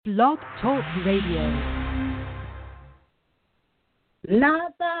Blog Talk Radio.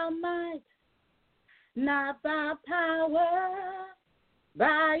 Not by might, not by power,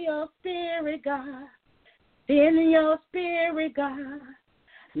 by your spirit, God. In your spirit, God.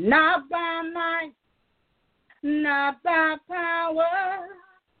 Not by might, not by power,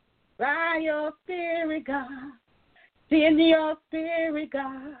 by your spirit, God. In your spirit,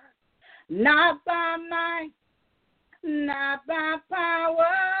 God. Not by might, not by power,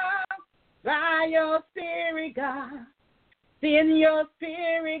 by your spirit, God. In your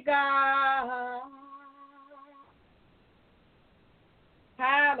spirit, God.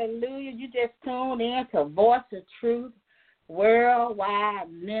 Hallelujah. You just tuned in to Voice of Truth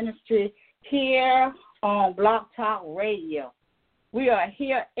Worldwide Ministry here on Blog Talk Radio. We are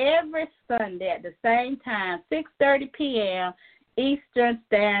here every Sunday at the same time, 6:30 p.m. Eastern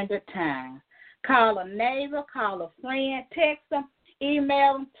Standard Time. Call a neighbor, call a friend, text them,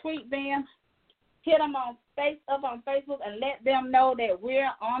 email them, tweet them, hit them on Facebook and let them know that we're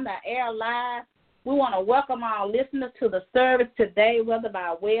on the air live. We want to welcome our listeners to the service today, whether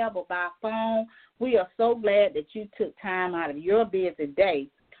by web or by phone. We are so glad that you took time out of your busy day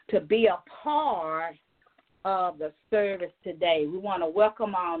to be a part of the service today. We want to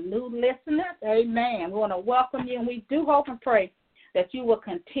welcome our new listeners. Amen. We want to welcome you, and we do hope and pray that you will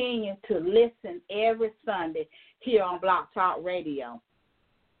continue to listen every Sunday here on Blog Talk Radio.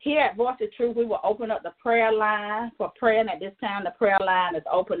 Here at Voice of Truth, we will open up the prayer line for prayer, and at this time the prayer line is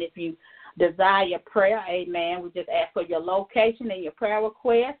open if you desire prayer. Amen. We just ask for your location and your prayer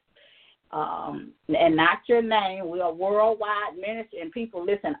request, and not your name. We are worldwide ministry, and people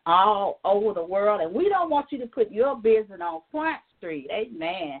listen all over the world, and we don't want you to put your business on Front Street.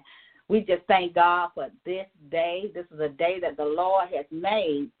 Amen. We just thank God for this day. This is a day that the Lord has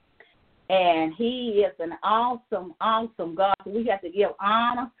made, and he is an awesome, awesome God. So we have to give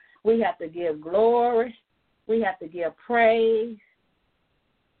honor. We have to give glory. We have to give praise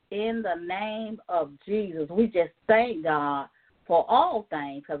in the name of Jesus. We just thank God for all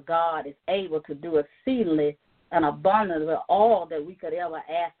things, because God is able to do exceedingly and abundantly all that we could ever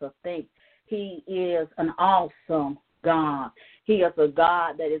ask or think. He is an awesome God. He is a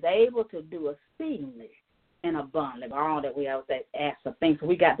God that is able to do exceedingly and abundantly all that we ever ask or think. So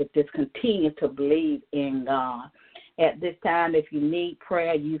we got to just continue to believe in God. At this time, if you need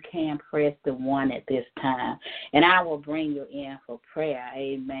prayer, you can press the 1 at this time, and I will bring you in for prayer.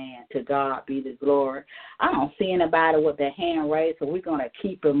 Amen. To God be the glory. I don't see anybody with their hand raised, so we're going to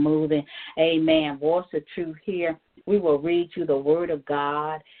keep it moving. Amen. Voice of Truth here. We will read you the word of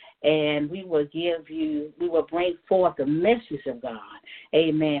God, and we will bring forth the message of God,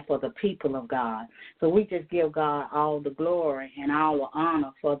 amen, for the people of God. So we just give God all the glory and all the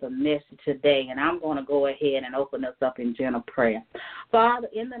honor for the message today. And I'm going to go ahead and open us up in general prayer. Father,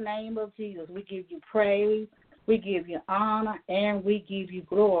 in the name of Jesus, we give you praise, we give you honor, and we give you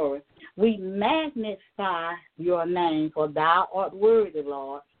glory. We magnify your name, for thou art worthy,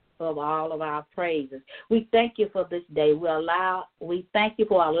 Lord, of all of our praises. We thank you for this day. We thank you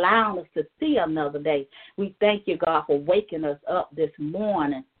for allowing us to see another day. We thank you, God, for waking us up this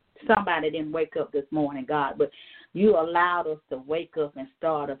morning. Somebody didn't wake up this morning, God, but you allowed us to wake up and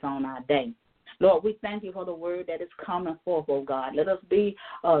start us on our day. Lord, we thank you for the word that is coming forth, oh God. Let us be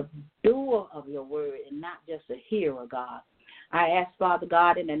a doer of your word and not just a hearer, God. I ask, Father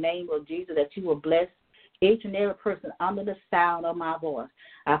God, in the name of Jesus, that you will bless each and every person under the sound of my voice.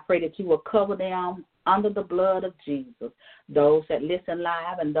 I pray that you will cover them under the blood of Jesus, those that listen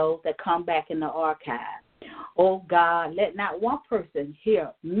live and those that come back in the archive. Oh, God, let not one person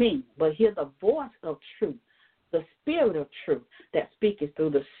hear me, but hear the voice of truth, the spirit of truth that speaketh through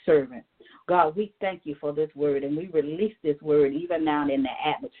the servant. God, we thank you for this word, and we release this word even now in the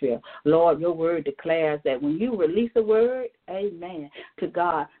atmosphere. Lord, your word declares that when you release a word, amen, to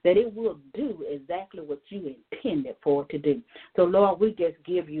God, that it will do exactly what you intended for it to do. So, Lord, we just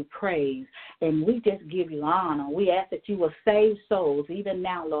give you praise, and we just give you honor. We ask that you will save souls even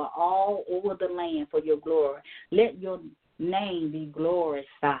now, Lord, all over the land for your glory. Let your name be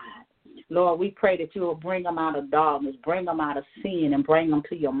glorified. Lord, we pray that you will bring them out of darkness, bring them out of sin, and bring them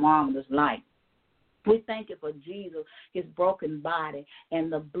to your marvelous light. We thank you for Jesus, his broken body,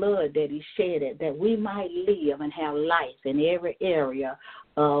 and the blood that he shedded, that we might live and have life in every area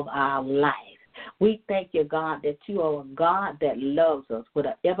of our life. We thank you, God, that you are a God that loves us with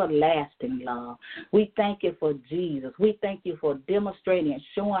an everlasting love. We thank you for Jesus. We thank you for demonstrating and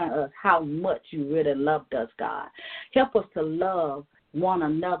showing us how much you really loved us, God. Help us to love one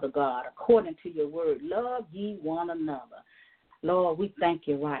another, God, according to your word. Love ye one another. Lord, we thank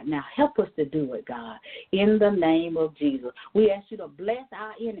you right now. Help us to do it, God, in the name of Jesus. We ask you to bless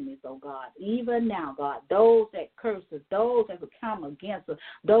our enemies, oh God, even now, God, those that curse us, those that will come against us,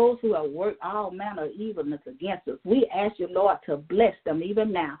 those who have worked all manner of evilness against us. We ask you, Lord, to bless them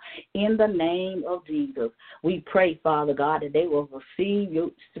even now in the name of Jesus. We pray, Father God, that they will receive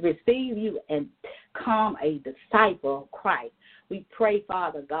you and become a disciple of Christ. We pray,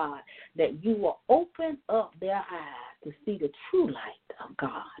 Father God, that you will open up their eyes to see the true light of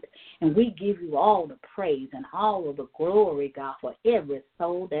God. And we give you all the praise and all of the glory, God, for every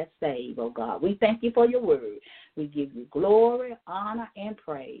soul that's saved, oh God. We thank you for your word. We give you glory, honor, and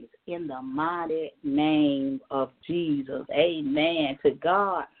praise in the mighty name of Jesus. Amen. To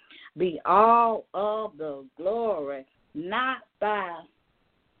God be all of the glory, not by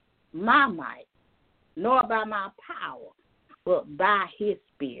my might, nor by my power, but by his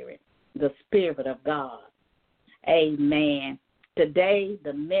Spirit, the Spirit of God. Amen. Today,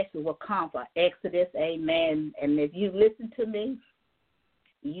 the message will come for Exodus. Amen. And if you listen to me,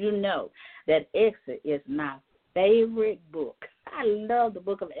 you know that Exodus is my favorite book. I love the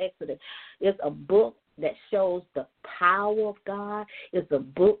book of Exodus. It's a book that shows the power of God. It's a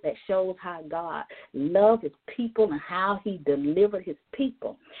book that shows how God loved his people and how he delivered his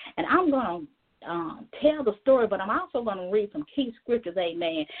people. And I'm going to tell the story, but I'm also going to read some key scriptures,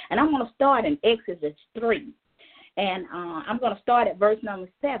 amen. And I'm going to start in Exodus 3. And I'm going to start at verse number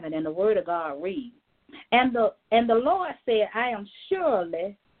 7, and the word of God reads, And the Lord said, I have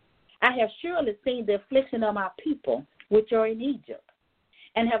surely seen the affliction of my people, which are in Egypt,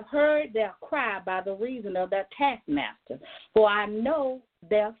 and have heard their cry by the reason of their taskmaster, for I know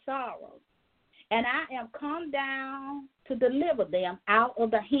their sorrow. And I am come down to deliver them out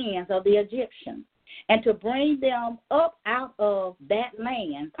of the hands of the Egyptians, and to bring them up out of that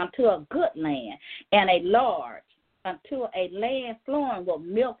land unto a good land, and a large, unto a land flowing with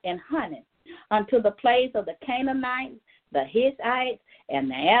milk and honey, unto the place of the Canaanites, the Hittites, and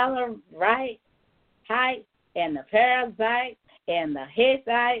the Amorites, and the Perizzites, and the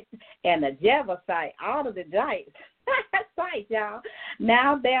Hittites, and the Jebusites, all of the giants. That's right, y'all.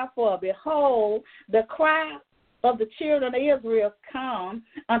 Now, therefore, behold, the cry of the children of Israel come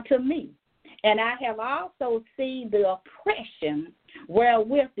unto me. And I have also seen the oppression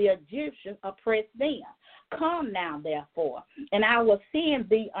wherewith the Egyptians oppressed them. Come now, therefore, and I will send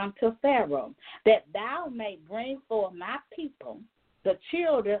thee unto Pharaoh, that thou mayest bring forth my people, the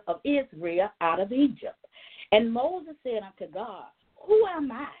children of Israel, out of Egypt. And Moses said unto God, Who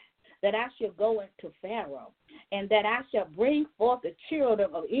am I, that I should go into Pharaoh, and that I shall bring forth the children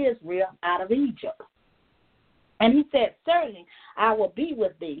of Israel out of Egypt? And he said, Certainly I will be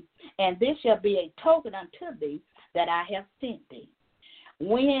with thee, and this shall be a token unto thee that I have sent thee.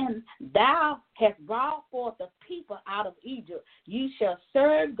 When thou hast brought forth the people out of Egypt, ye shall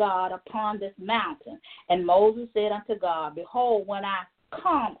serve God upon this mountain. And Moses said unto God, Behold, when I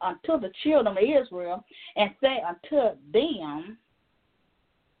come unto the children of Israel, and say unto them,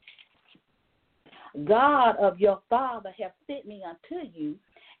 God of your father hath sent me unto you,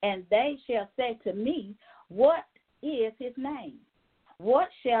 and they shall say to me, What is his name? What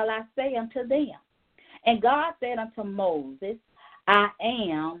shall I say unto them? And God said unto Moses, I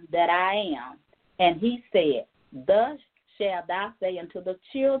am that I am. And he said, Thus shalt thou say unto the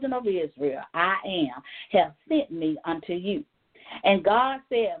children of Israel, I am, hath sent me unto you. And God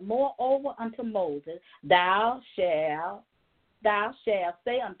said moreover unto Moses, Thou shalt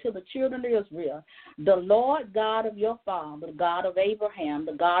say unto the children of Israel, The Lord God of your father, the God of Abraham,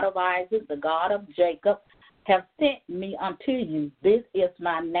 the God of Isaac, the God of Jacob, have sent me unto you. This is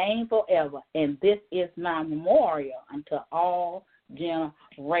my name forever, and this is my memorial unto all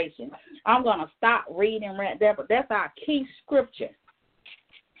generations. I'm going to stop reading right there, but that's our key scripture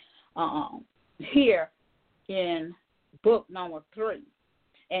here in book number 3.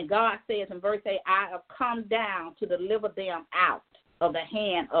 And God says in verse 8, I have come down to deliver them out of the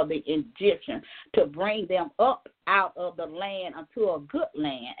hand of the Egyptians, to bring them up out of the land unto a good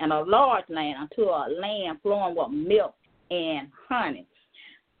land, and a large land, unto a land flowing with milk and honey.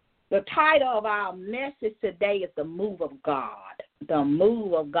 The title of our message today is The Move of God. The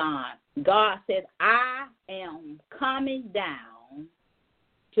Move of God. God says, I am coming down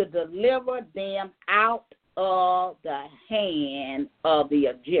to deliver them out of the hand of the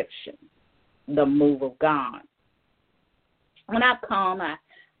Egyptians. The move of God. When I come, I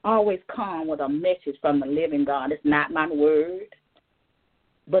always come with a message from the living God. It's not my word,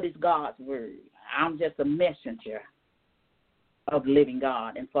 but it's God's word. I'm just a messenger of the living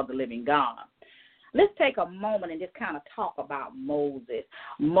God and for the living God. Let's take a moment and just kind of talk about Moses.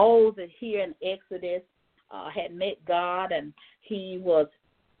 Moses here in Exodus had met God, and he was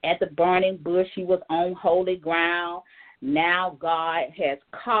at the burning bush. He was on holy ground. Now God has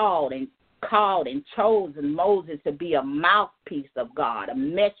called and chosen Moses to be a mouthpiece of God, a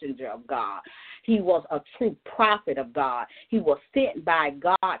messenger of God. He was a true prophet of God. He was sent by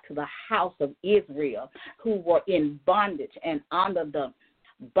God to the house of Israel, who were in bondage and under the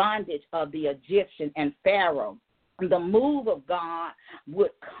bondage of the Egyptian and Pharaoh. The move of God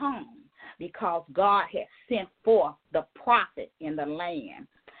would come because God had sent forth the prophet in the land.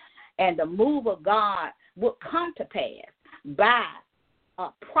 And the move of God would come to pass by a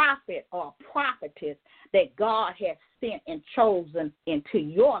prophet or a prophetess that God has sent and chosen into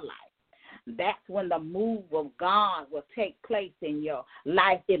your life. That's when the move of God will take place in your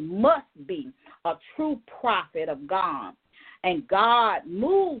life. It must be a true prophet of God. And God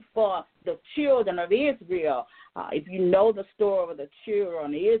moved for the children of Israel. If you know the story of the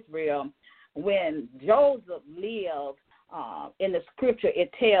children of Israel, when Joseph lived, in the scripture,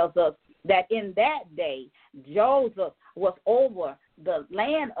 it tells us that in that day, Joseph was over the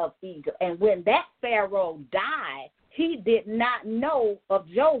land of Egypt. And when that Pharaoh died, he did not know of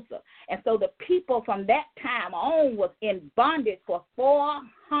Joseph. And so the people from that time on was in bondage for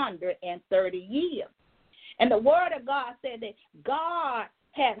 430 years. And the word of God said that God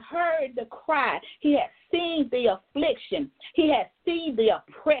had heard the cry. He had seen the affliction. He had seen the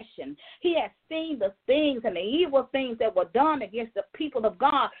oppression. He had seen the things and the evil things that were done against the people of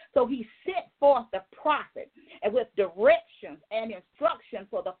God. So he sent forth the prophet and with directions and instructions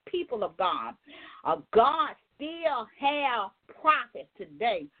for the people of God. God still have prophets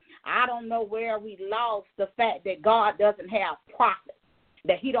today. I don't know where we lost the fact that God doesn't have prophets,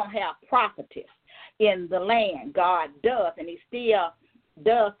 that he don't have prophetess in the land. God does, and he still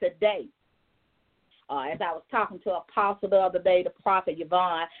does today. As I was talking to Apostle the other day, the prophet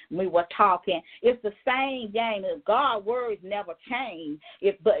Yvonne, we were talking, it's the same game. God's words never change,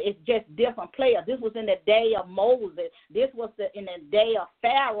 but it's just different players. This was in the day of Moses. This was in the day of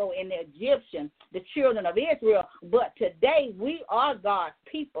Pharaoh and the Egyptians, the children of Israel. But today we are God's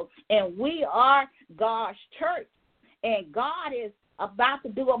people, and we are God's church. And God is about to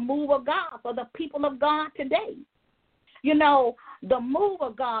do a move of God for the people of God today. You know, the move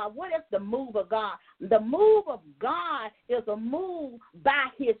of God, what is the move of God? The move of God is a move by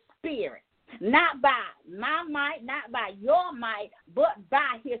his spirit, not by my might, not by your might, but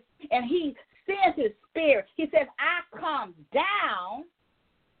by his, and he sends his spirit. He says, I come down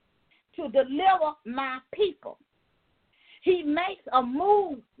to deliver my people. He makes a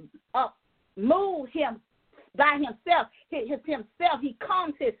move him by himself. He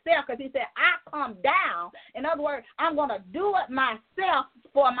comes himself because he said, I come down. In other words, I'm going to do it myself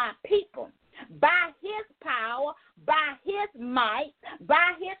for my people. By his power, by his might,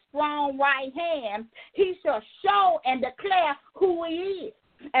 by his strong right hand, he shall show and declare who he is.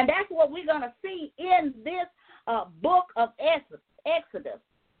 And that's what we're going to see in this book of Exodus,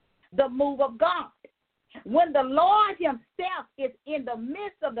 the move of God. When the Lord himself is in the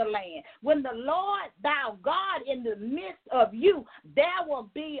midst of the land, when the Lord, thou God, in the midst of you, there will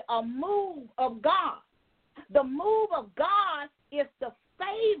be a move of God. The move of God is the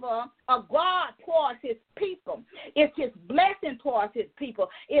favor of God towards his people. It's his blessing towards his people.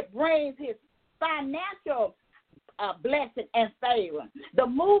 It brings his financial blessing and favor. The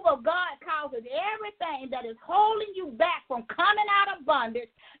move of God causes everything that is holding you back from coming out of bondage.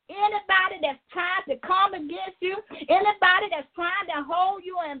 Anybody that's trying to come against you, anybody that's trying to hold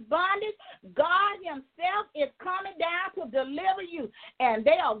you in bondage, God himself is coming down to deliver you, and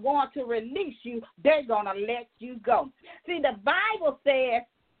they are going to release you. They're going to let you go. See, the Bible says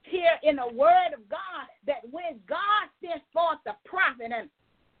here in the word of God that when God sent forth the prophet, and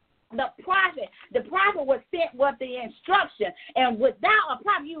the prophet was sent with the instruction. And without a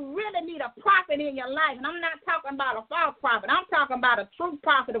prophet, you really need a prophet in your life. And I'm not talking about a false prophet. I'm talking about a true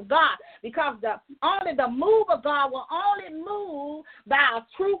prophet of God, because only the move of God will only move by a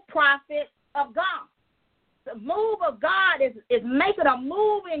true prophet of God. The move of God is making a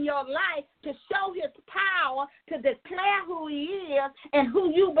move in your life to show his power, to declare who he is and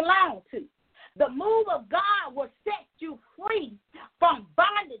who you belong to. The move of God will set you free from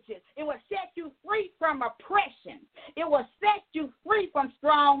bondages. It will set you free from oppression. It will set you free from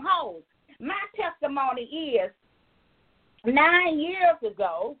strongholds. My testimony is 9 years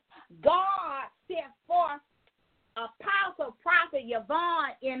ago, God sent forth Apostle Prophet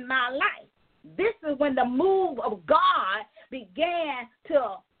Yvonne in my life. This is when the move of God began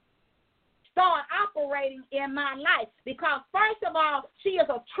to start operating in my life, because first of all, she is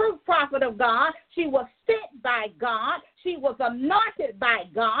a true prophet of God. She was sent by God. She was anointed by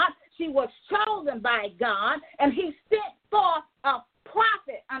God. She was chosen by God, and he sent forth a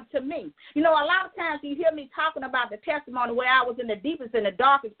prophet unto me. You know, a lot of times you hear me talking about the testimony where I was in the deepest and the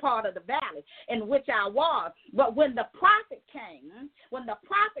darkest part of the valley in which I was. But when the prophet came, when the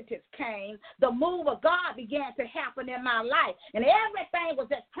prophetess came, the move of God began to happen in my life. And everything was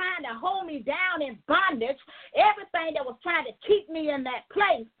just trying to hold me down in bondage. Everything that was trying to keep me in that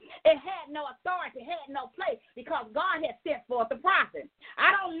place, it had no authority, had no place, because God had sent forth the prophet.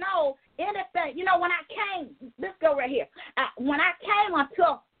 I don't know anything. You know, when I came, let's go right here. When I came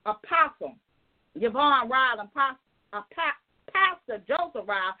unto Apostle Yvonne Ryle and Pastor Joseph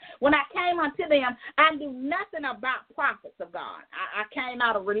Ryle, when I came unto them, I knew nothing about prophets of God. I came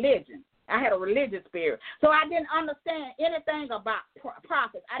out of religion. I had a religious spirit. So I didn't understand anything about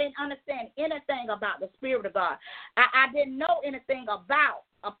prophets. I didn't understand anything about the Spirit of God. I didn't know anything about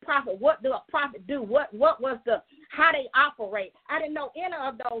a prophet. What do a prophet do? What was how they operate? I didn't know any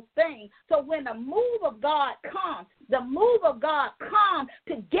of those things. So when the move of God comes, the move of God comes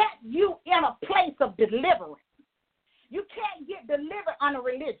to get you in a place of deliverance. You can't get delivered under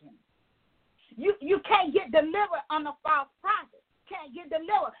religion. You can't get delivered under false prophets. Can't get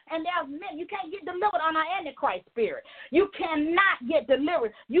delivered. And there's men, you can't get delivered on an Antichrist spirit. You cannot get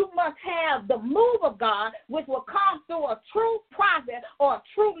delivered. You must have the move of God, which will come through a true prophet or a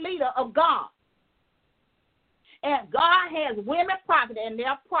true leader of God. And God has women prophets, and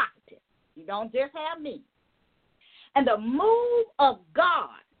they're prophetess. You don't just have me. And the move of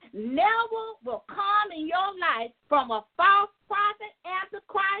God never will come in your life from a false prophet,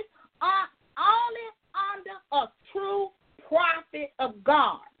 Antichrist, only under a true prophet of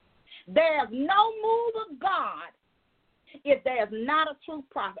God. There's no move of God if there's not a true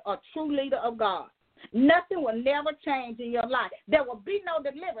prophet or true leader of God. Nothing will never change in your life. There will be no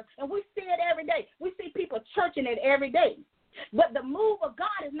deliverance. And we see it every day. We see people churching it every day. But the move of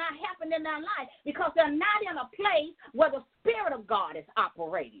God is not happening in their life because they're not in a place where the Spirit of God is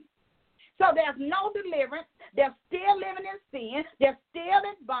operating. So there's no deliverance. They're still living in sin. They're still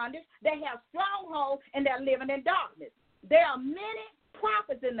in bondage. They have strongholds, and they're living in darkness. There are many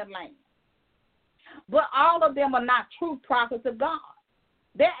prophets in the land, but all of them are not true prophets of God.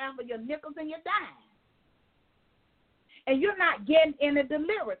 They're after your nickels and your dimes. And you're not getting any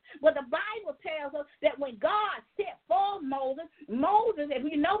deliverance. But the Bible tells us that when God sent forth Moses,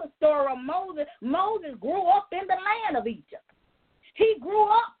 if you know the story of Moses, Moses grew up in the land of Egypt. He grew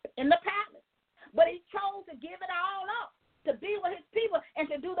up in the palace, but he chose to give it all up to be with his people and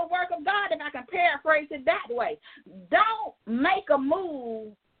to do the work of God, if I can paraphrase it that way. Don't make a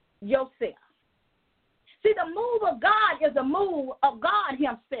move yourself. See, the move of God is a move of God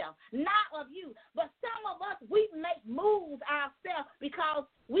himself, not of you. But some of us, we make moves ourselves because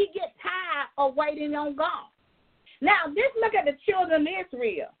we get tired of waiting on God. Now, just look at the children of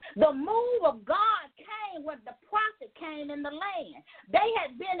Israel. The move of God came when the prophet came in the land. They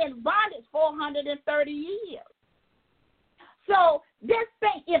had been in bondage 430 years. So this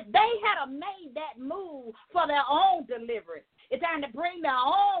thing, if they had made that move for their own deliverance, it's time to bring their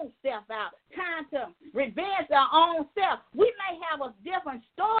own self out, time to revenge their own self, we may have a different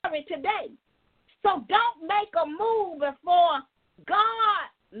story today. So don't make a move before God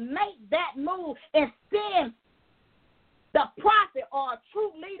make that move and send the prophet or a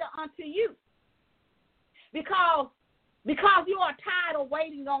true leader unto you. Because you are tired of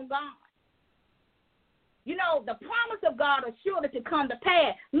waiting on God. You know, the promise of God is surely to come to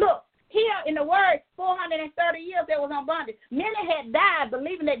pass. Look, here in the word, 430 years they was on bondage. Many had died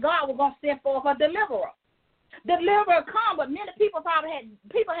believing that God was going to send forth a deliverer. Deliverer come, but many people had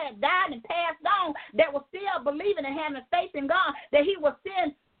died and passed on that were still believing and having faith in God that he would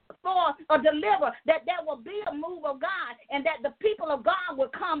send forth a deliverer, that there will be a move of God, and that the people of God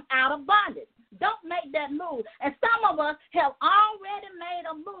would come out of bondage. Don't make that move. And some of us have already made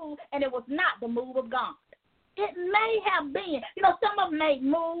a move, and it was not the move of God. It may have been. You know, some of them made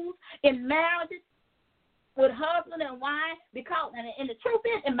moves in marriages with husband and wife because, and the truth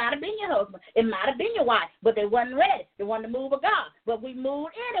is, it might have been your husband. It might have been your wife, but they wasn't ready. They wanted the move of God, but we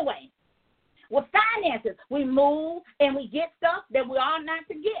moved anyway. With finances, we move and we get stuff that we ought not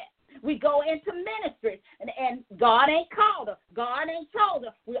to get. We go into ministry, and God ain't called us. God ain't told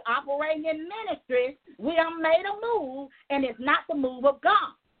us. We're operating in ministry. We done made a move, and it's not the move of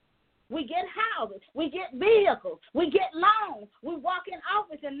God. We get houses. We get vehicles. We get loans. We walk in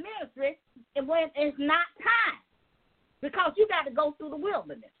office and ministry when it's not time because you got to go through the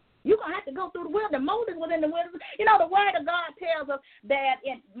wilderness. You're going to have to go through the wilderness. Moses was in the wilderness. You know, the word of God tells us that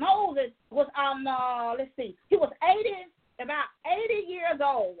Moses was, he was about 80 years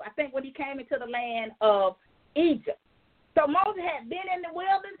old, I think, when he came into the land of Egypt. So Moses had been in the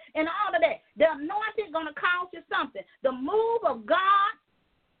wilderness and all of that. The anointing is going to cost you something. The move of God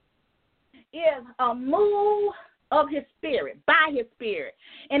is a move of his spirit, by his spirit.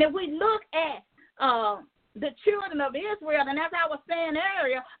 And if we look at the children of Israel, and as I was saying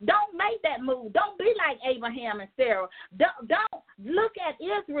earlier, don't make that move. Don't be like Abraham and Sarah. Don't look at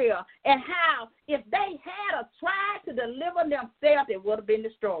Israel and how if they had tried to deliver themselves, it would have been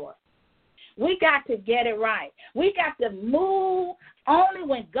destroyed. We got to get it right. We got to move only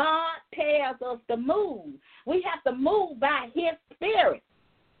when God tells us to move. We have to move by his spirit.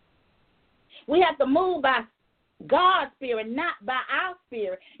 We have to move by God's spirit, not by our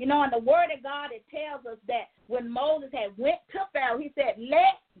spirit. You know, in the word of God, it tells us that when Moses had went to Pharaoh, he said,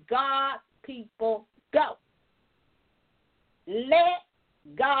 let God's people go. Let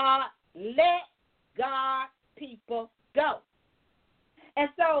God's people go. And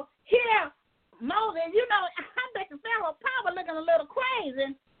so here, Moses, you know, I bet the Pharaoh probably looking a little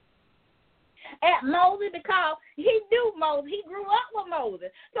crazy at Moses because he knew Moses. He grew up with Moses.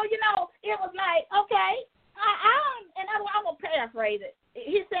 So, you know, it was like, okay, I'm going to paraphrase it.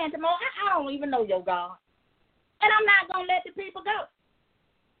 He's saying to Moses, I don't even know your God. And I'm not going to let the people go.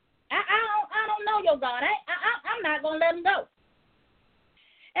 I don't know your God. I'm not going to let them go.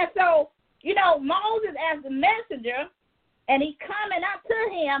 And so, you know, Moses as the messenger, and he coming up to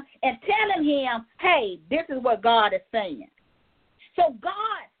him and telling him, hey, this is what God is saying. So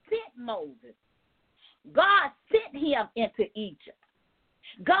God sent Moses. God sent him into Egypt.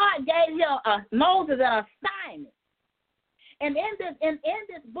 God gave him Moses an assignment. And in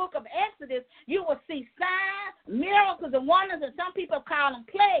this book of Exodus, you will see signs, miracles, and wonders, and some people call them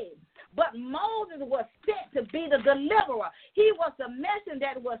plagues. But Moses was sent to be the deliverer. He was the messenger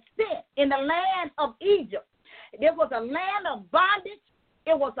that was sent in the land of Egypt. There was a land of bondage.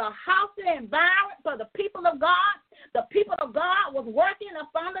 It was a hostile environment for the people of God. The people of God was working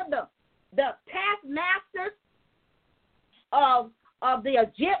up under the taskmasters of the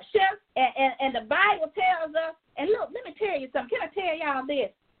Egyptians. And the Bible tells us, and look, let me tell you something. Can I tell y'all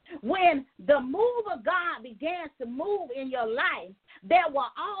this? When the move of God begins to move in your life, there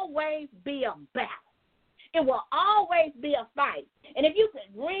will always be a battle. It will always be a fight. And if you could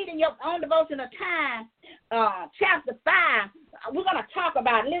read in your own devotional time, chapter 5, we're going to talk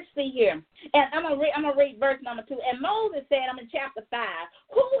about it. Let's see here. And I'm going to read verse number 2. And Moses said, I'm in chapter 5,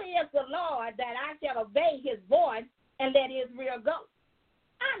 who is the Lord that I shall obey his voice and let Israel go?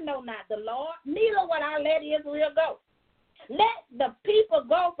 I know not the Lord, neither would I let Israel go. Let the people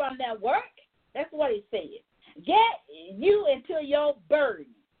go from their work. That's what he said. Get you into your burden.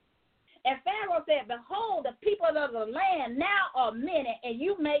 And Pharaoh said, behold, the people of the land now are many, and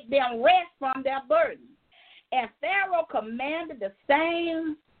you make them rest from their burden. And Pharaoh commanded the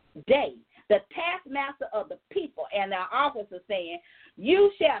same day the taskmaster of the people and their officers, saying,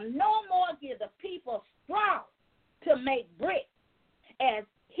 you shall no more give the people straw to make bricks, as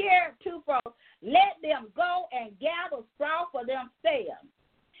heretofore let them go and gather straw for themselves.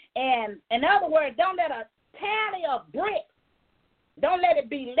 And in other words, don't let a tally of bricks, don't let it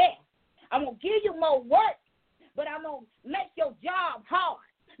be less. I'm going to give you more work, but I'm going to make your job hard.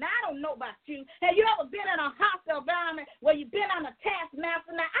 Now, I don't know about you. Have you ever been in a hostile environment where you've been on a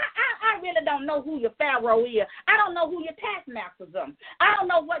taskmaster? Now, I really don't know who your Pharaoh is. I don't know who your taskmasters are. I don't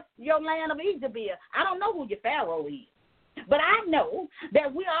know what your land of Egypt is. I don't know who your Pharaoh is. But I know that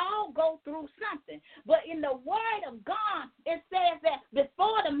we all go through something. But in the word of God, it says that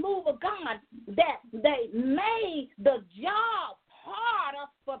before the move of God, that they made the job harder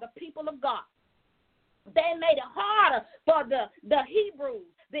for the people of God. They made it harder for the Hebrews,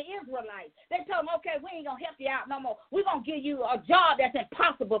 the Israelites. They told them, okay, we ain't going to help you out no more. We're going to give you a job that's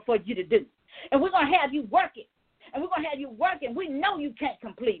impossible for you to do. And we're going to have you work it. And we're going to have you working. We know you can't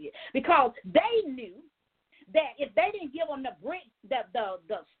complete it because they knew that if they didn't give them the bricks, the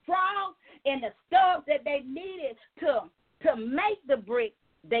straw and the stuff that they needed to make the bricks,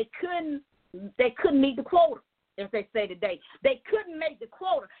 they couldn't meet the quota. As they say today, they couldn't make the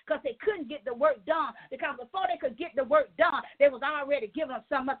quota because they couldn't get the work done. Because before they could get the work done, they was already giving them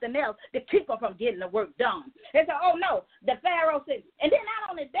something else to keep them from getting the work done. They said, "Oh no!" The Pharaoh said, and then not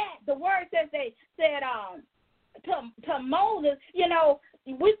only that, the word says they said to Moses, you know,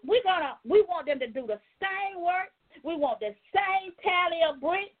 we want them to do the same work. We want the same tally of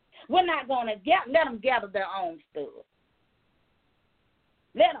bricks. We're not going to let them gather their own stuff.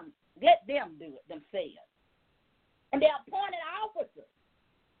 Let them do it themselves. And they appointed officers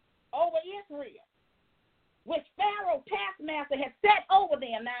over Israel, which Pharaoh taskmaster had set over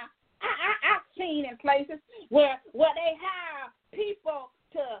them. Now, I've seen in places where they hire people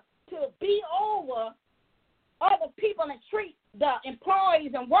to be over other people and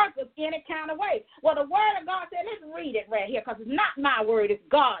wages and workers any kind of way. Well, the word of God said, let's read it right here, because it's not my word, it's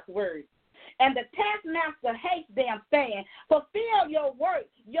God's word. And the taskmaster hates them, saying, fulfill your work,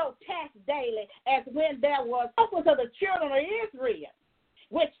 your task daily, as when there was office of the children of Israel,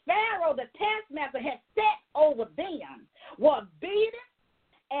 which Pharaoh, the taskmaster, had set over them, were beaten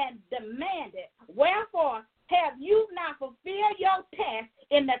and demanded. Wherefore have you not fulfilled your task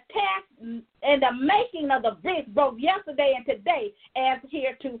in the making of the bricks, both yesterday and today, as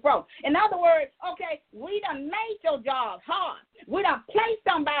heretofore? In other words, okay, we done made your job hard. We done placed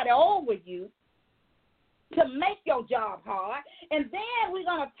somebody over you to make your job hard, and then we're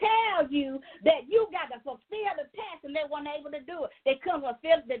going to tell you that you got to fulfill the task, and they weren't able to do it. They couldn't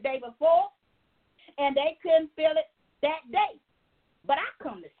fulfill it the day before, and they couldn't fill it that day. But I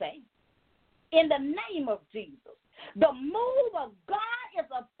come to say, in the name of Jesus, the move of God is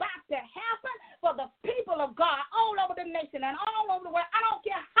about to happen for the people of God all over the nation and all over the world. I don't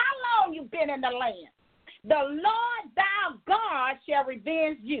care how long you've been in the land. The Lord thy God shall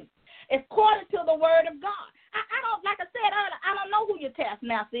revenge you, according to the word of God. I don't, like I said earlier, I don't know who your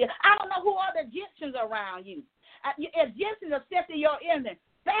taskmaster is. I don't know who are the Egyptians around you. Egyptians are set to your enemy.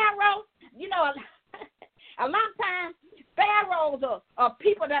 Pharaoh, you know, a lot of times pharaohs are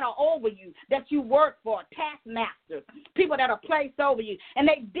people that are over you, that you work for, taskmasters, people that are placed over you, and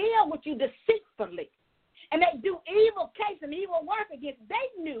they deal with you deceitfully. And they do evil case and evil work against. They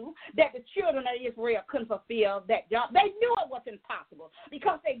knew that the children of Israel couldn't fulfill that job. They knew it was impossible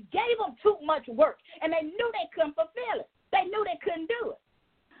because they gave them too much work, and they knew they couldn't fulfill it. They knew they couldn't do it.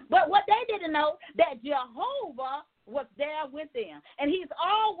 But what they didn't know, that Jehovah was there with them, and he's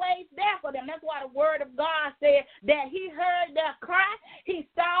always there for them. That's why the word of God said that he heard their cry, he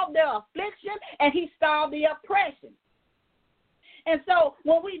saw their affliction, and he saw the oppression. And so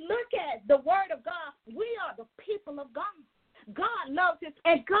when we look at the word of God, we are the people of God. God loves us,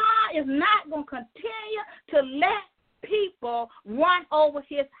 and God is not going to continue to let people run over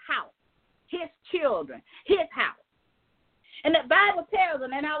his house, his children, his house. And the Bible tells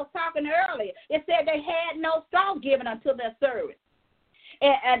them, and I was talking earlier, it said they had no straw given unto their servants.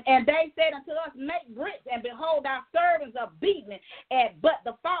 And they said unto us, make bricks, and behold, our servants are beaten, but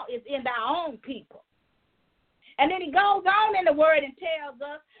the fault is in thy own people. And then he goes on in the word and tells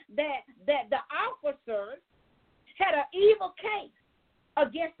us that the officers had an evil case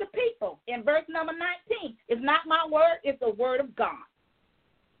against the people. In verse number 19, it's not my word, it's the word of God.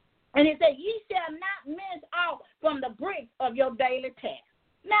 And he said, ye shall not miss out from the bricks of your daily task.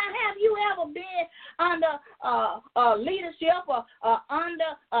 Now, have you ever been under leadership or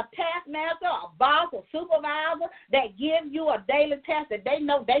under a taskmaster, a boss, or supervisor that gives you a daily task that they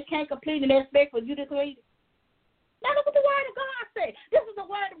know they can't complete and they expect for you to complete it? Now look what the word of God says. This is the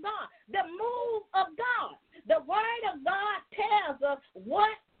word of God, the move of God. The word of God tells us what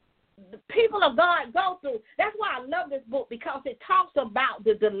the people of God go through. That's why I love this book, because it talks about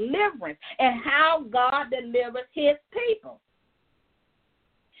the deliverance and how God delivers his people.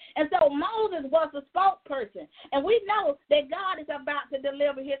 And so Moses was the spokesperson, and we know that God is about to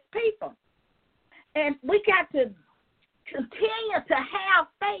deliver his people. And we got to continue to have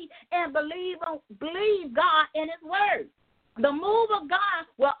faith and believe God in his word. The move of God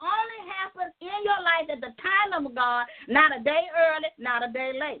will only happen in your life at the time of God, not a day early, not a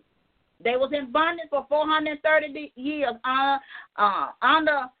day late. They was in bondage for 430 years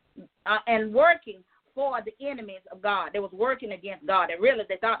and working for the enemies of God. They was working against God.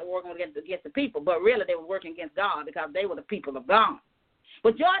 They thought they were working against the people, but really they were working against God because they were the people of God.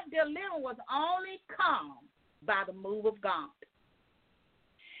 But your deliverance was only come by the move of God.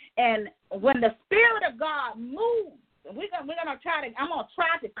 And when the Spirit of God moves, I'm gonna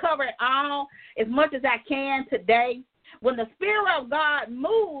try to cover it all as much as I can today. When the Spirit of God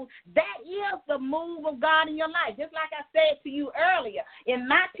moves, that is the move of God in your life. Just like I said to you earlier in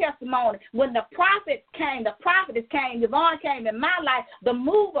my testimony, when the prophetess came, Yvonne came in my life, the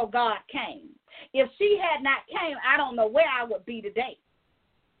move of God came. If she had not came, I don't know where I would be today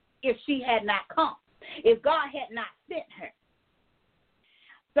if she had not come, if God had not sent her.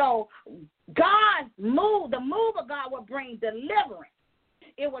 So God's move, the move of God will bring deliverance.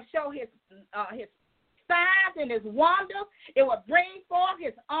 It will show his signs and his wonders. It will bring forth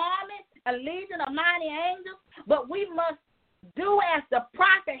his army, a legion of mighty angels. But we must do as the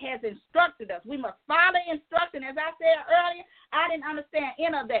prophet has instructed us. We must follow instruction. As I said earlier, I didn't understand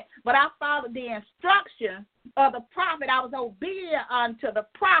any of that, but I followed the instruction of the prophet. I was obedient unto the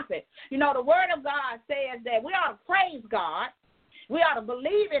prophet. You know, the word of God says that we ought to praise God. We ought to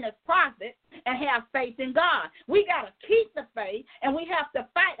believe in his prophet and have faith in God. We got to keep the faith, and we have to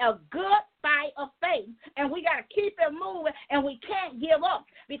fight a good fight of faith, and we got to keep it moving, and we can't give up.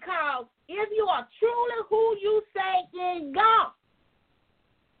 Because if you are truly who you say in God,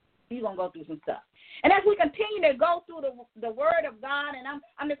 you're going to go through some stuff. And as we continue to go through the Word of God, and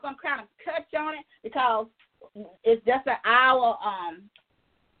I'm just going to kind of touch on it because it's just an hour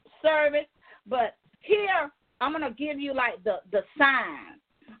service. But here, I'm going to give you like the signs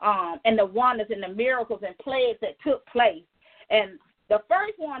and the wonders and the miracles and plagues that took place. And the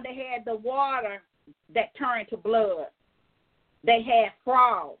first one, they had the water that turned to blood. They had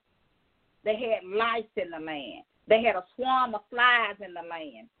frogs. They had lice in the land. They had a swarm of flies in the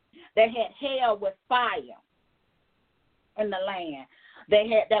land. They had hail with fire in the land.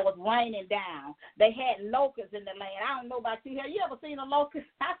 That was raining down. They had locusts in the land. I don't know about you here. You ever seen a locust?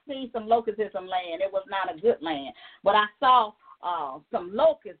 I've seen some locusts in some land. It was not a good land. But I saw some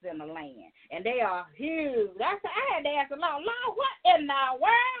locusts in the land, and they are huge. I had to ask the Lord, what in the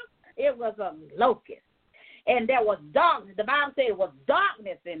world? It was a locust. And there was darkness. The Bible said it was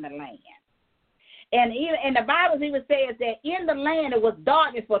darkness in the land. And even in the Bible even says that in the land it was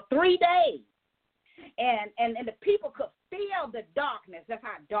darkness for 3 days. And the people could feel the darkness. That's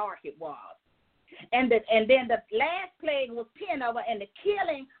how dark it was. And then the last plague was 10 of it, and the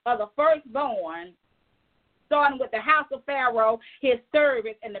killing of the firstborn, starting with the house of Pharaoh, his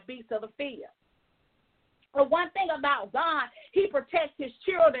servants, and the beasts of the field. But one thing about God, he protects his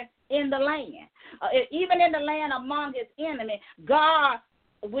children in the land. Even in the land among his enemies, God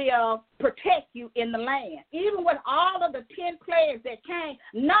will protect you in the land. Even with all of the 10 plagues that came,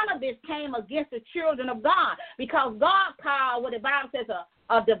 none of this came against the children of God, because God called what the Bible says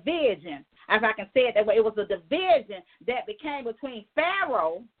a division, if I can say it that way. It was a division that became between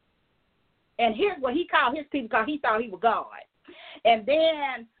Pharaoh, and here's what he called his people, because he thought he was God. And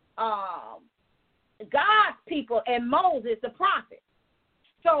then God's people and Moses, the prophet.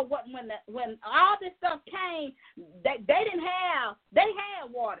 So when all this stuff came, they had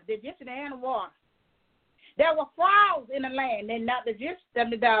water. The Egyptians had water. There were frogs in the land. And not the Israelites,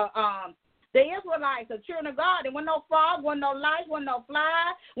 the children of God, there were no frogs, wasn't no lice, wasn't no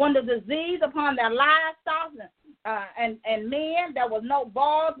flies, wasn't no disease upon their livestock and men. There was no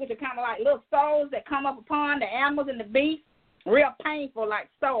boils, which are kind of like little sores that come up upon the animals and the beasts, real painful like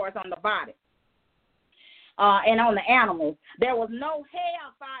sores on the body. And on the animals. There was no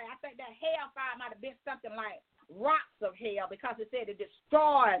hellfire. I think that hellfire might have been something like rocks of hell, because it said it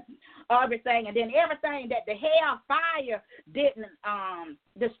destroyed everything. And then everything that the hellfire didn't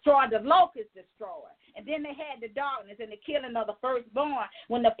destroy, the locusts destroyed. And then they had the darkness and the killing of the firstborn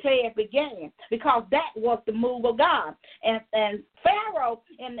when the plague began, because that was the move of God. And Pharaoh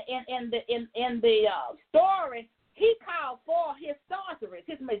in the story, he called for his sorcerers,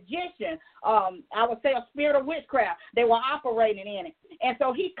 his magician, I would say a spirit of witchcraft. They were operating in it. And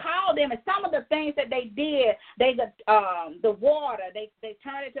so he called them, and some of the things that they did, the water, they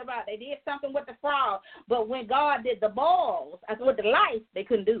turned it to about, they did something with the frog. But when God did the balls, with the lice, they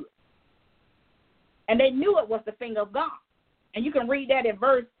couldn't do it. And they knew it was the finger of God. And you can read that in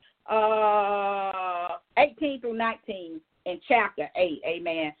verse 18 through 19. In chapter 8,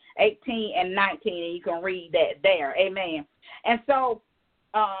 amen, 18 and 19, and you can read that there, amen. And so,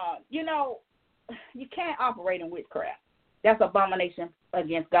 you can't operate in witchcraft. That's abomination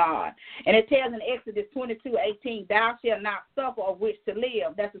against God. And it tells in Exodus 22:18, thou shalt not suffer a witch to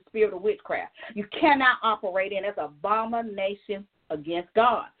live. That's the spirit of witchcraft. You cannot operate in it. It's abomination against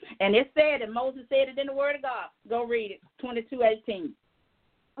God. And it said, and Moses said it in the Word of God. Go read it, 22:18.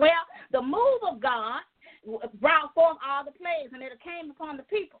 Well, the move of God brought forth all the plagues, and it came upon the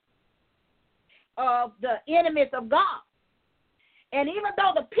people of the enemies of God. And even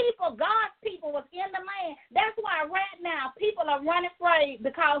though God's people was in the land, that's why right now people are running afraid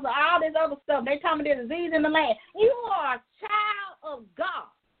because of all this other stuff. They talking about disease in the land. You are a child of God.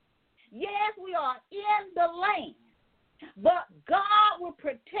 Yes, we are in the land, but God will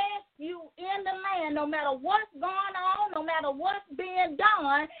protect you in the land no matter what's going on, no matter what's being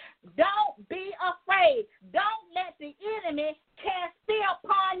done. Don't be afraid. Don't let the enemy cast fear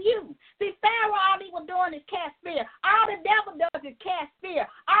upon you. See, Pharaoh, all he was doing is cast fear. All the devil does is cast fear.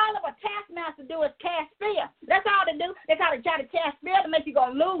 All of a taskmaster do is cast fear. That's all they do. They try to cast fear to make you go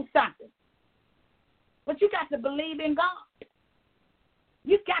lose something. But you got to believe in God.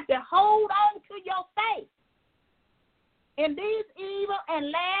 You got to hold on to your faith. In these evil and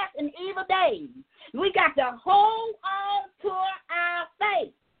last and evil days, we got to hold on to our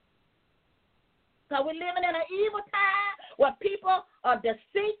faith. So we're living in an evil time where people are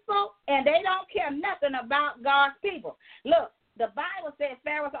deceitful and they don't care nothing about God's people. Look, the Bible says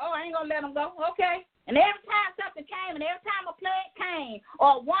Pharaoh said, I ain't going to let them go. Okay, And every time something came, and every time a plague came,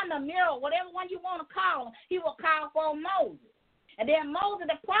 or wonder, miracle, whatever one you want to call him, he will call for Moses. And then Moses,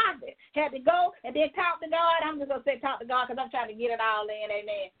 the prophet, had to go and then talk to God. I'm just going to say talk to God because I'm trying to get it all in,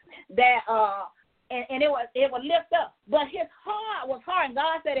 amen. That, and it was lift up. But his heart was hard, and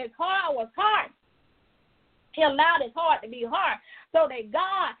God said his heart was hard. He allowed his heart to be hard so that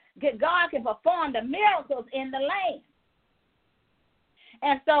God can perform the miracles in the land.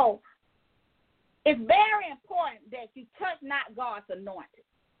 And so it's very important that you touch not God's anointed.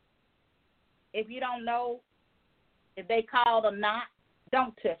 If you don't know if they called or not,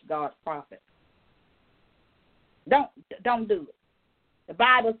 don't touch God's prophet. Don't do it. The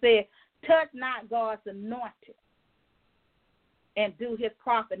Bible says, touch not God's anointed and do his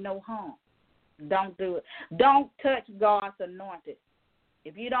prophet no harm. Don't do it. Don't touch God's anointed.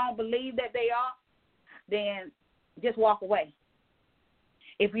 If you don't believe that they are, then just walk away.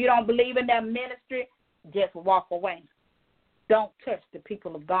 If you don't believe in their ministry, just walk away. Don't touch the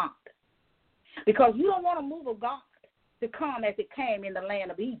people of God. Because you don't want a move of God to come as it came in the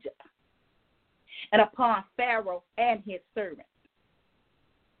land of Egypt and upon Pharaoh and his servants.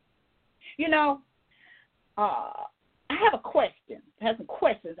 You know, I have a question. I have some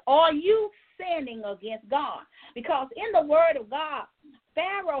questions. Are you sinning against God? Because in the word of God,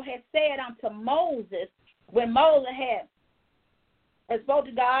 Pharaoh had said unto Moses, when Moses had spoke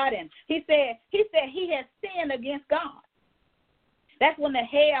to God, and he said he had sinned against God. That's when the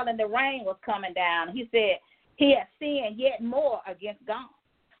hail and the rain was coming down. He said he had sinned yet more against God.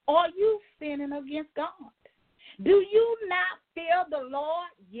 Are you sinning against God? Do you not fear the Lord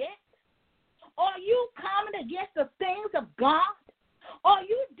yet? Are you coming against the things of God? Are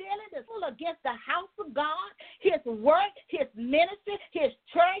you dealing against the house of God, his work, his ministry, his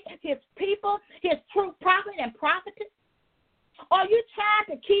church, his people, his true prophet and prophetess? Are you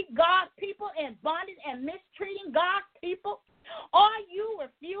trying to keep God's people in bondage and mistreating God's people? Are you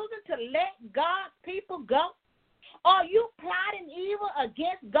refusing to let God's people go? Are you plotting evil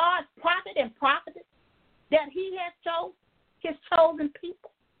against God's prophet and prophetess that he has chosen, his chosen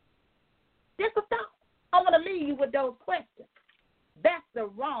people? Just a thought. I want to leave you with those questions. That's the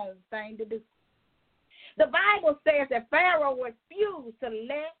wrong thing to do. The Bible says that Pharaoh refused to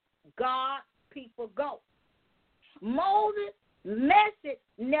let God's people go. Moses' message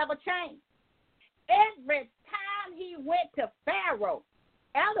never changed. Every time he went to Pharaoh,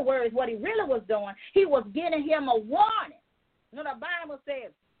 in other words, what he really was doing, he was getting him a warning. You know, the Bible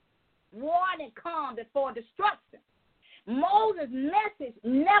says, warning comes before destruction. Moses' message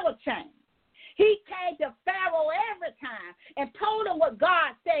never changed. He came to Pharaoh every time and told him what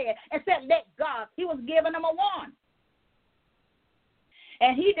God said and said, let God. He was giving him a warning.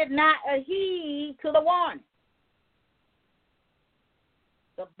 And he did not heed to the warning.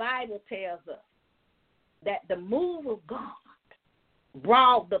 The Bible tells us that the move of God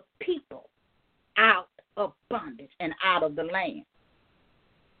brought the people out of bondage and out of the land.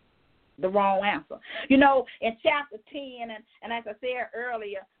 The wrong answer. You know, in chapter 10, and as I said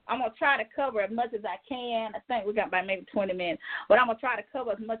earlier, I'm going to try to cover as much as I can. I think we got about maybe 20 minutes, but I'm going to try to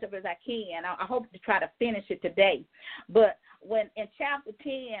cover as much of it as I can. I hope to try to finish it today. But when in chapter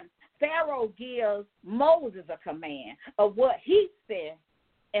 10, Pharaoh gives Moses a command of what he said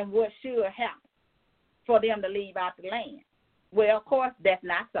and what should happen for them to leave out the land. Well, of course, that's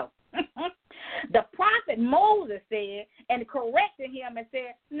not so. The prophet Moses said and corrected him and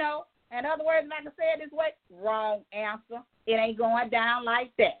said, no. In other words, like I said this way, wrong answer. It ain't going down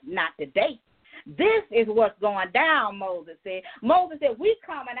like that. Not today. This is what's going down, Moses said. Moses said, we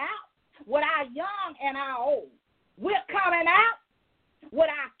coming out with our young and our old. We're coming out with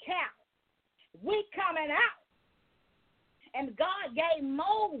our cattle. We coming out. And God gave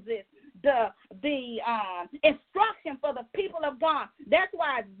Moses the instruction for the people of God. That's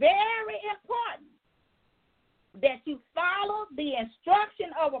why it's very important that you follow the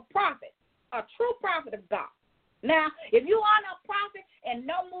instruction of a prophet, a true prophet of God. Now, if you are no prophet and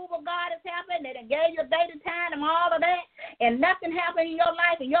no move of God has happened, they done gave you a date and time and all of that, and nothing happened in your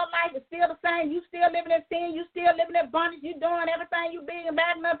life, and your life is still the same, you still living in sin, you still living in bondage, you doing everything you big and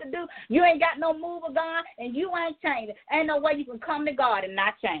bad enough to do, you ain't got no move of God, and you ain't changing. Ain't no way you can come to God and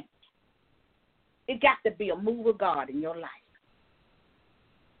not change. It got to be a move of God in your life.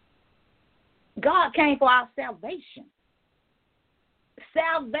 God came for our salvation.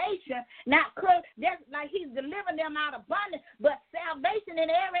 Salvation, not just like he's delivering them out of bondage, but salvation in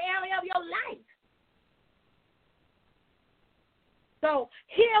every area of your life. So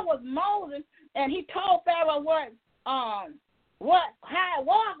here was Moses, and he told Pharaoh how it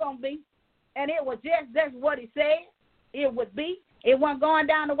was going to be, and it was just that's what he said it would be. It wasn't going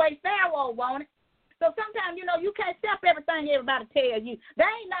down the way Pharaoh wanted. So sometimes, you can't accept everything everybody tells you. They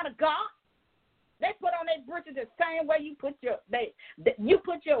ain't not a God. They put on their britches the same way you put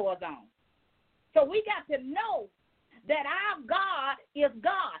yours on. So we got to know that our God is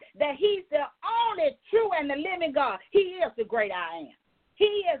God, that he's the only true and the living God. He is the great I am.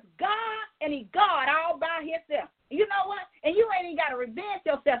 He is God, and he's God all by himself. You know what? And you ain't even got to revenge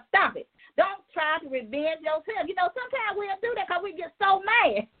yourself. Stop it. Don't try to revenge yourself. Sometimes we'll do that because we get so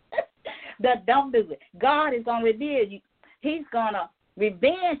mad. Don't do it. God is going to reveal you. He's going to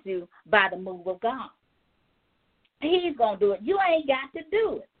revenge you by the move of God. He's going to do it. You ain't got to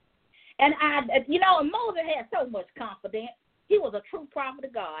do it. And Moses had so much confidence. He was a true prophet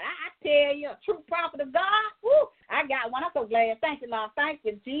of God. I tell you, a true prophet of God. Woo, I got one. I'm so glad. Thank you, Lord. Thank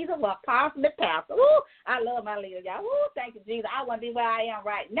you, Jesus, for apostle and pastor. Woo, I love my leader, y'all. Woo, thank you, Jesus. I wouldn't be where I am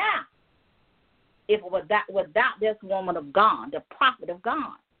right now if it was without this woman of God, the prophet of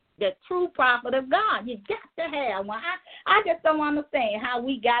God, the true prophet of God. You got to have one. I just don't understand how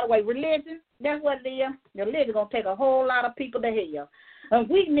we got away. Religion, that's what it is. Religion going to take a whole lot of people to hell. And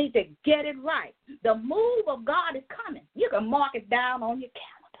we need to get it right. The move of God is coming. You can mark it down on your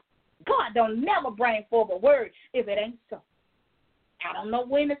calendar. God don't never bring forth a word if it ain't so. I don't know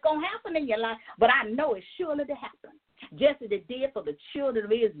when it's going to happen in your life, but I know it's surely to happen, just as it did for the children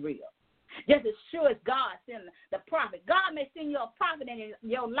of Israel. Just as sure as God sent the prophet. God may send you a prophet in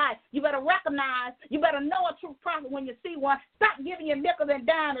your life. You better recognize, you better know a true prophet when you see one. Stop giving your nickels and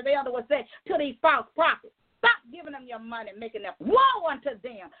dimes, as the elder would say, to these false prophets. Stop giving them your money, making them woe unto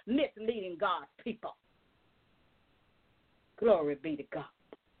them, misleading God's people. Glory be to God.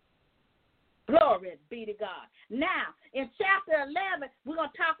 Glory be to God. Now, in chapter 11, we're going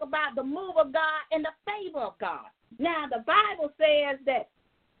to talk about the move of God and the favor of God. Now, the Bible says that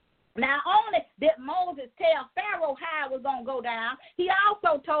not only did Moses tell Pharaoh how it was going to go down, he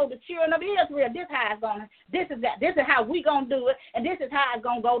also told the children of Israel, this is how we going to do it, and this is how it's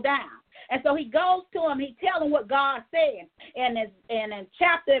going to go down. And so he goes to him, he tells him what God said. And in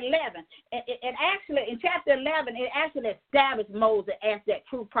chapter 11, in chapter 11, it actually established Moses as that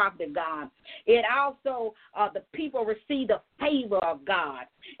true prophet of God. It also, the people received the favor of God.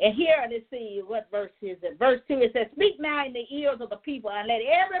 And here, let's see, what verse is it? Verse 2, it says, speak now in the ears of the people, and let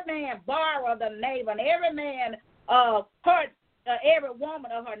every man borrow of the neighbor, and every man every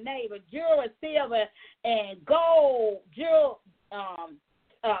woman of her neighbor, jewel, silver, and gold, jewel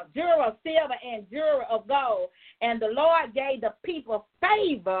of silver and jewel of gold. And the Lord gave the people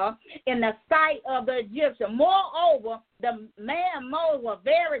favor in the sight of the Egyptians. Moreover, the man Moses was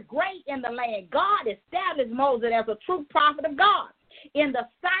very great in the land. God established Moses as a true prophet of God in the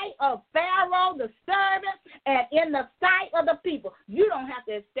sight of Pharaoh, the servant, and in the sight of the people. You don't have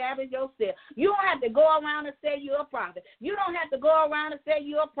to establish yourself. You don't have to go around and say you're a prophet. You don't have to go around and say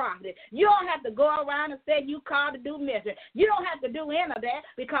you're a prophet. You don't have to go around and say you called to do ministry. You don't have to do any of that,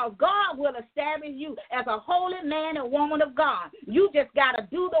 because God will establish you as a holy man and woman of God. You just got to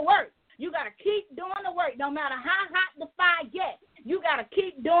do the work. You got to keep doing the work, no matter how hot the fire gets. You got to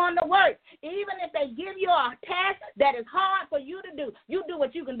keep doing the work. Even if they give you a task that is hard for you to do, you do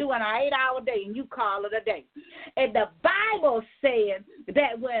what you can do in an 8-hour day, and you call it a day. And the Bible says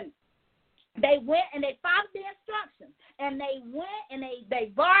that when they went and they followed the instructions, and they went and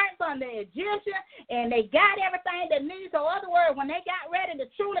they borrowed from the Egyptian, and they got everything they needed. So, in other words, when they got ready to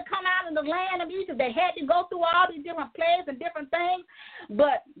truly come out of the land of Egypt, they had to go through all these different plagues and different things,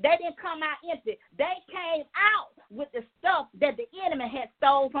 but they didn't come out empty. They came out with the stuff that the enemy had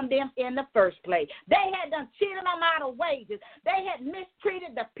stole from them in the first place. They had done cheated them out of wages. They had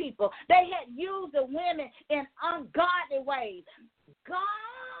mistreated the people. They had used the women in ungodly ways.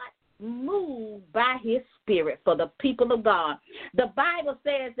 God moved by his spirit for the people of God. The Bible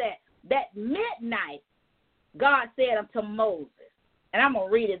says that midnight, God said unto Moses, and I'm going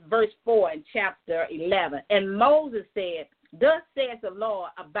to read it, verse 4 in chapter 11. And Moses said, thus says the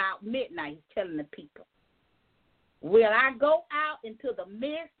Lord about midnight. He's telling the people, will I go out into the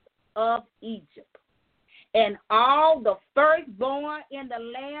midst of Egypt, and all the firstborn in the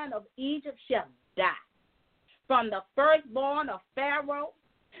land of Egypt shall die, from the firstborn of Pharaoh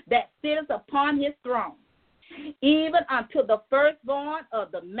that sitteth upon his throne, even unto the firstborn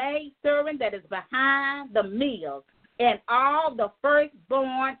of the maidservant that is behind the mills, and all the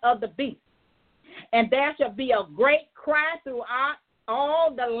firstborn of the beasts. And there shall be a great cry throughout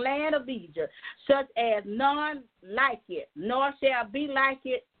all the land of Egypt, such as none like it, nor shall be like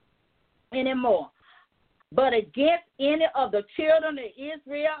it anymore. But against any of the children of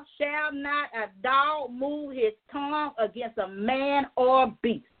Israel shall not a dog move his tongue against a man or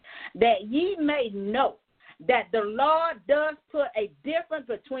beast, that ye may know that the Lord does put a difference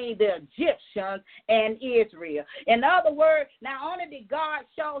between the Egyptians and Israel. In other words, not only did God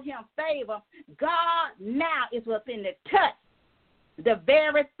show him favor, God now is within the touch, the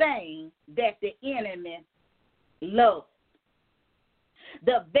very thing that the enemy loves.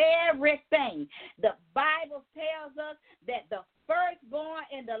 The very thing. The Bible tells us that the firstborn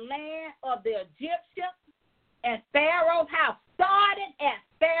in the land of the Egyptians and Pharaoh's house started at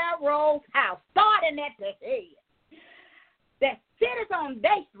Pharaoh's house, starting at the head, that sitteth on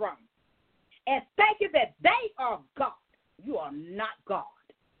their throne and thinketh that they are God. You are not God.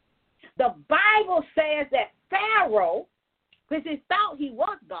 The Bible says that Pharaoh, because he thought he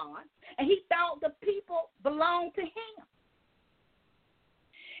was God, and he thought the people belonged to him.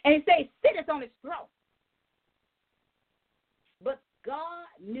 And he says, sitteth on his throne. But God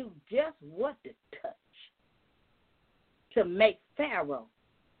knew just what to touch to make Pharaoh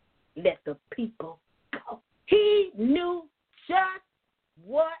let the people go. He knew just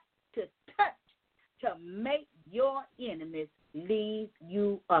what to touch to make your enemies leave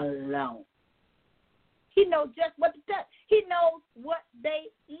you alone. He knows just what to touch. He knows what they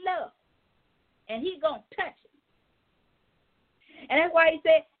love. And he's going to touch it. And that's why he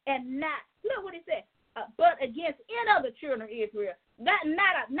said, and not, look what he said, but against any of the children of Israel, not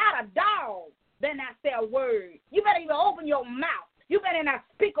a dog better not say a word. You better even open your mouth. You better not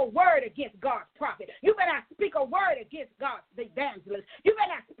speak a word against God's prophet. You better not speak a word against God's evangelist. You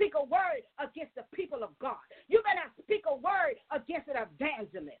better not speak a word against the people of God. You better not speak a word against an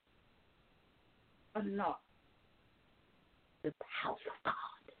evangelist. Or not the house of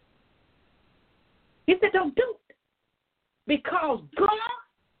God. He said, don't do it. Because God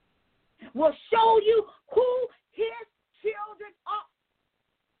will show you who his children are.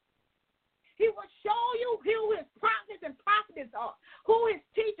 He will show you who his prophets and prophetess are, who his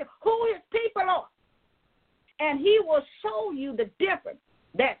teachers, who his people are. And he will show you the difference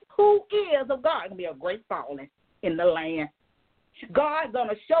that who is of God. It's going to be a great falling in the land. God's going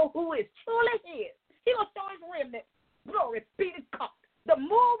to show who is truly his. He will show his remnant. Glory be to God. The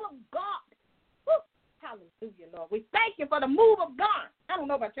move of God. Woo. Hallelujah, Lord. We thank you for the move of God. I don't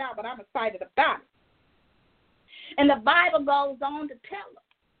know about y'all, but I'm excited about it. And the Bible goes on to tell us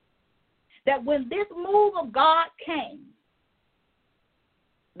that when this move of God came,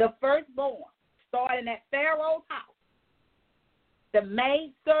 the firstborn, starting at Pharaoh's house, the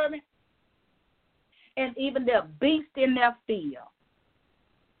maidservant, and even the beast in their field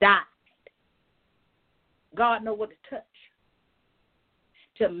died. God knows what to touch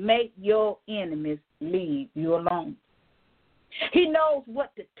to make your enemies leave you alone. He knows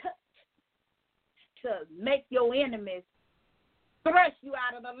what to touch to make your enemies thrust you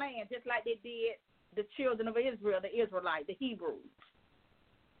out of the land, just like they did the children of Israel, the Israelites, the Hebrews.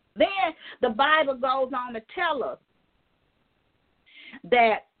 Then the Bible goes on to tell us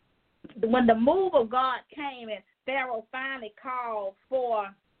that when the move of God came and Pharaoh finally called for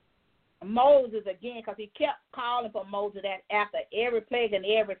Moses again, because he kept calling for Moses after every plague and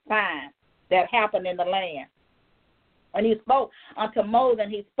every sign that happened in the land. And he spoke unto Moses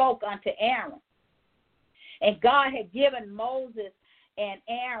and he spoke unto Aaron. And God had given Moses and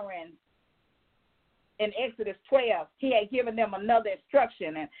Aaron in Exodus 12, he had given them another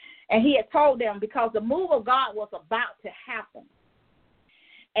instruction. And he had told them, because the move of God was about to happen.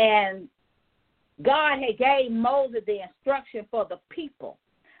 And God had gave Moses the instruction for the people,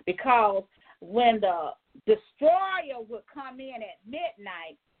 because when the destroyer would come in at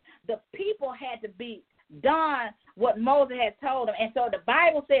midnight, the people had to be done what Moses had told them. And so the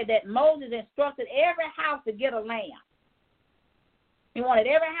Bible said that Moses instructed every house to get a lamb. He wanted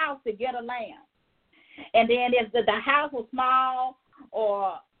every house to get a lamb. And then if the house was small,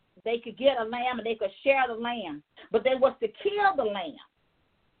 or they could get a lamb and they could share the lamb. But they was to kill the lamb.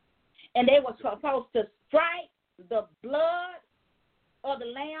 And they were supposed to strike the blood of the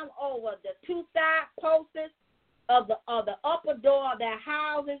lamb over the two side posts of the upper door of their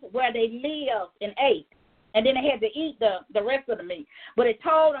houses where they lived and ate. And then they had to eat the rest of the meat. But it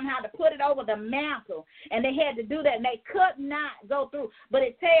told them how to put it over the mantle. And they had to do that. And they could not go through. But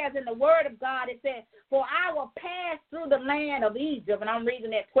it says in the word of God, it says, for I will pass through the land of Egypt. And I'm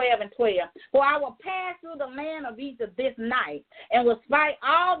reading that 12 and 12. For I will pass through the land of Egypt this night, and will smite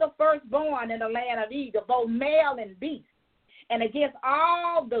all the firstborn in the land of Egypt, both male and beast. And against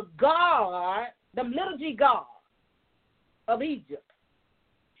all the gods, the little g gods of Egypt.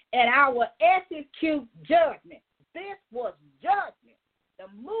 And I will execute judgment. This was judgment. The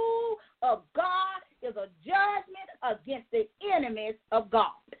move of God is a judgment against the enemies of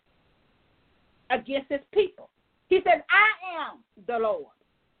God, against his people. He says, I am the Lord.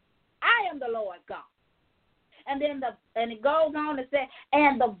 I am the Lord God. And then it goes on to say,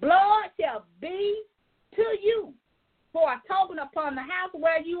 and the blood shall be to you for a token upon the house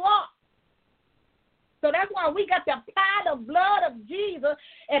where you are. So that's why we got to apply the blood of Jesus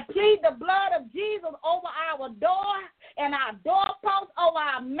and plead the blood of Jesus over our door and our doorposts, over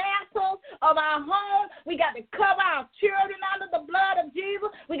our mantles, of our home. We got to cover our children under the blood of Jesus.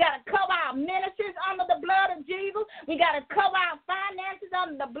 We got to cover our ministries under the blood of Jesus. We got to cover our finances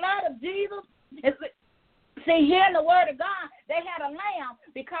under the blood of Jesus. See, here in the Word of God, they had a lamb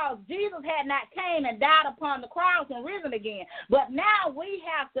because Jesus had not came and died upon the cross and risen again. But now we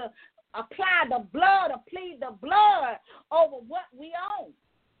have to apply the blood or plead the blood over what we own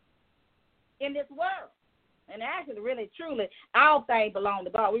in this world. And actually, really, truly, all things belong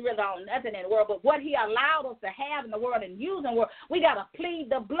to God. We really don't own nothing in the world. But what he allowed us to have in the world and use in the world, we got to plead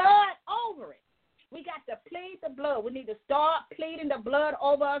the blood over it. We got to plead the blood. We need to start pleading the blood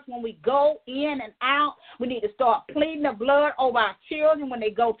over us when we go in and out. We need to start pleading the blood over our children when they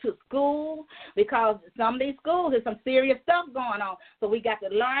go to school, because some of these schools, there's some serious stuff going on. So we got to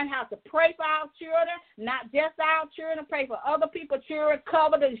learn how to pray for our children, not just our children, pray for other people's children,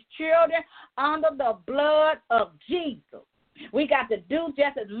 cover these children under the blood of Jesus. We got to do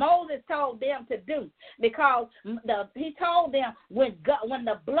just as Moses told them to do, because he told them when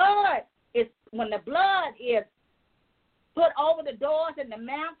the blood is put over the doors and the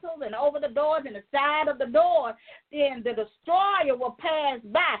mantles and over the doors and the side of the door, then the destroyer will pass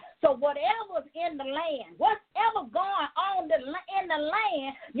by. So whatever's in the land, whatever going on in the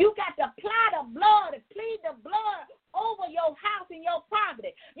land, you got to apply the blood and plead the blood over your house and your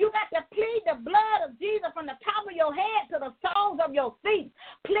property. You got to plead the blood of Jesus from the top of your head to the soles of your feet.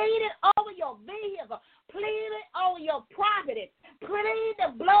 Plead it over your vehicle. Plead it over your property. Plead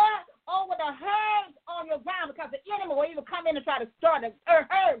the blood over the herbs on your ground, because the enemy will even come in and try to start the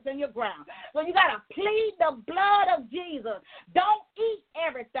herbs in your ground. So you got to plead the blood of Jesus. Don't eat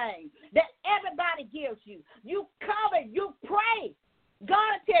everything that everybody gives you. You cover, you pray.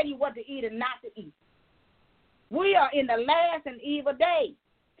 God will tell you what to eat and not to eat. We are in the last and evil days,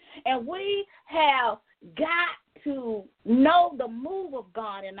 and we have got to know the move of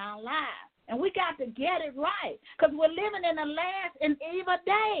God in our lives, and we got to get it right, because we're living in the last and evil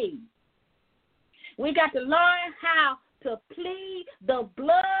days. We got to learn how to plead the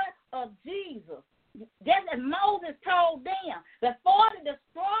blood of Jesus. Just as Moses told them, before the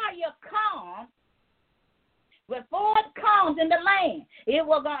destroyer comes, before it comes in the land,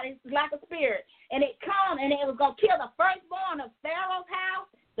 it's like a spirit, and it comes and it was going to kill the firstborn of Pharaoh's house,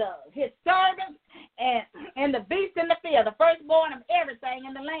 his servants, and the beasts in the field, the firstborn of everything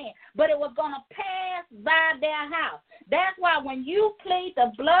in the land. But it was going to pass by their house. That's why when you plead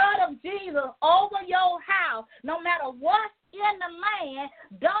the blood of Jesus over your house, no matter what's in the land,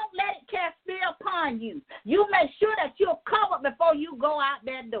 don't let it cast fear upon you. You make sure that you're covered before you go out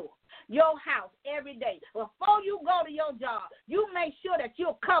that door. Your house every day. Before you go to your job, you make sure that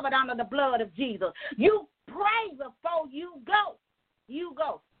you're covered under the blood of Jesus. You pray before you go. You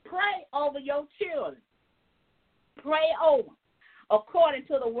go. Pray over your children. Pray over according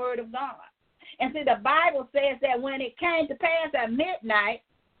to the word of God. And see, the Bible says that when it came to pass at midnight,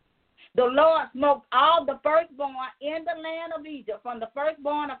 the Lord smote all the firstborn in the land of Egypt, from the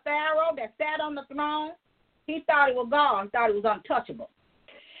firstborn of Pharaoh that sat on the throne. He thought it was God. He thought it was untouchable.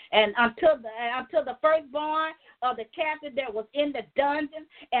 And until the firstborn of the captive that was in the dungeon,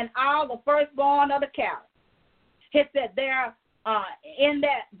 and all the firstborn of the cattle. He said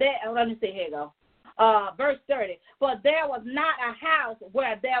let me see, here you go. Verse 30, for there was not a house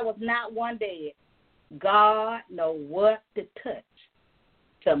where there was not one dead. God knows what to touch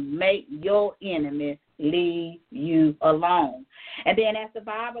to make your enemy leave you alone. And then as the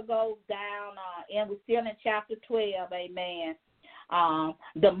Bible goes down, and we're still in chapter 12, amen,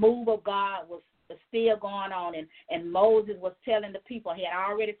 the move of God was still going on, and Moses was telling the people, he had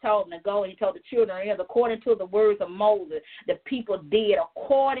already told them to go, and he told the children, according to the words of Moses, the people did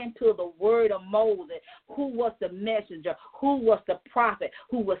according to the word of Moses, who was the messenger, who was the prophet,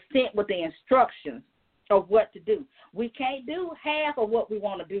 who was sent with the instructions of what to do. We can't do half of what we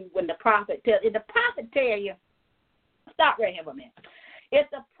want to do when the prophet tells. If the prophet tell you, stop right here for a minute. If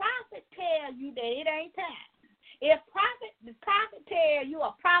the prophet tells you that it ain't time, if the prophet tell you,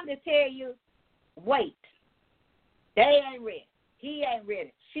 or prophet tell you, wait, they ain't ready. He ain't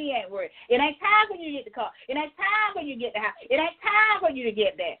ready. She ain't ready. It ain't time for you to get the car. It ain't time for you to get the house. It ain't time for you to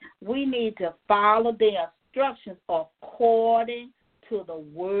get that. We need to follow the instructions according to the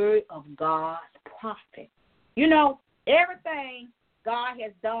word of God's prophet. Everything God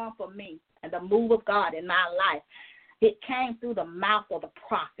has done for me and the move of God in my life, it came through the mouth of the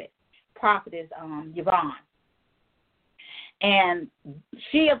prophet. Prophet is Yvonne. And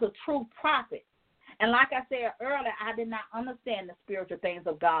she is a true prophet. And like I said earlier, I did not understand the spiritual things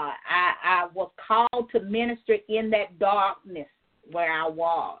of God. I was called to minister in that darkness where I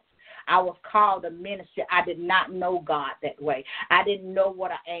was. I was called to ministry. I did not know God that way. I didn't know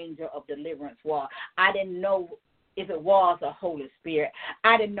what an angel of deliverance was. I didn't know if it was a Holy Spirit.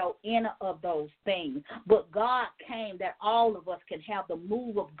 I didn't know any of those things. But God came that all of us can have the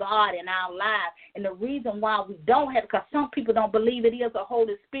move of God in our lives. And the reason why we don't have it, because some people don't believe it is a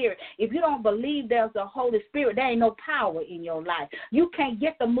Holy Spirit. If you don't believe there's a Holy Spirit, there ain't no power in your life. You can't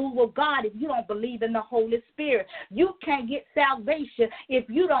get the move of God if you don't believe in the Holy Spirit. You can't get salvation if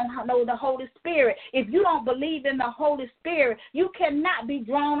you don't know the Holy Spirit. If you don't believe in the Holy Spirit, you cannot be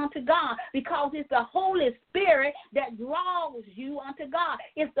drawn unto God, because it's the Holy Spirit that draws you unto God.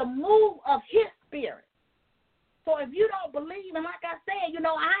 It's the move of His Spirit. So if you don't believe, and like I said,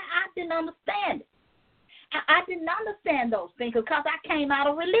 I didn't understand it. I didn't understand those things because I came out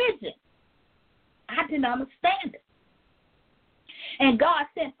of religion. I didn't understand it. And God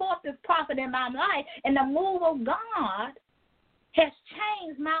sent forth this prophet in my life, and the move of God has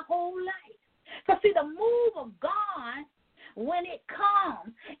changed my whole life. Because, see, the move of God, when it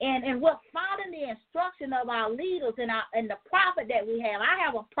comes and we're following the instruction of our leaders and the prophet that we have. I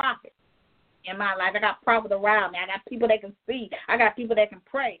have a prophet in my life. I got prophets around me. I got people that can see. I got people that can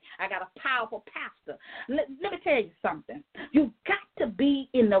pray. I got a powerful pastor. Let me tell you something. You've got to be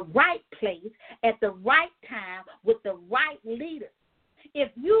in the right place at the right time with the right leaders. If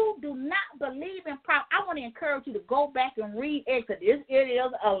you do not believe in prophet, I want to encourage you to go back and read Exodus. It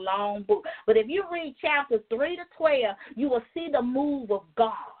is a long book. But if you read chapters 3 to 12, you will see the move of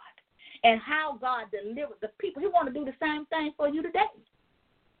God and how God delivered the people. He wants to do the same thing for you today.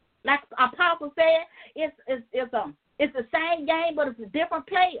 Like Apostle said, it's the same game, but it's a different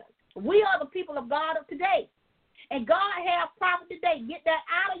players. We are the people of God of today. And God has prophets today. Get that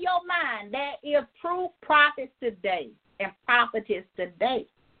out of your mind. There is true prophets today and prophetess today.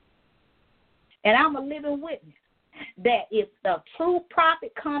 And I'm a living witness that if the true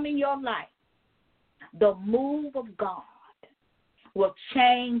prophet come in your life, the move of God will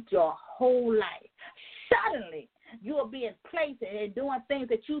change your whole life. Suddenly, you will be in places and doing things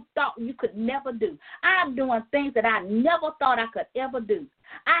that you thought you could never do. I'm doing things that I never thought I could ever do.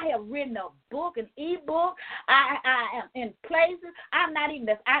 I have written a book, an e-book. I am in places. I'm not even,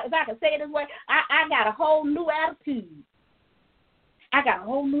 if I can say it this way, I got a whole new attitude. I got a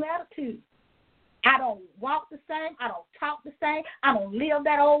whole new attitude. I don't walk the same. I don't talk the same. I don't live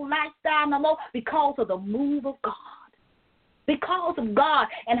that old lifestyle no more because of the move of God. Because of God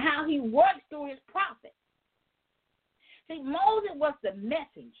and how He works through His prophets. See, Moses was the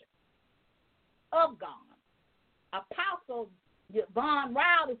messenger of God. Apostle Von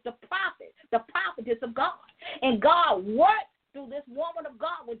Ryle is the prophetess of God. And God works through this woman of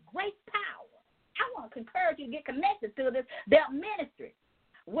God with great power. I want to encourage you to get connected to their ministry.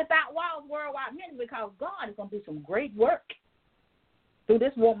 Without Walls Worldwide Ministry, because God is going to do some great work through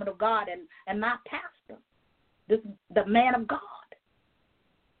this woman of God and my pastor, the man of God.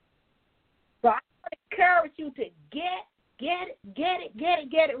 So I want to encourage you to get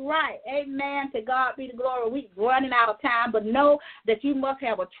it right. Amen. To God be the glory. We're running out of time, but know that you must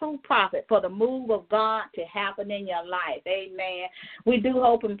have a true prophet for the move of God to happen in your life. Amen. We do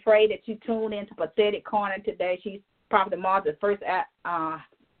hope and pray that you tune into Prophetic Corner today. She's Prophet Martha, the first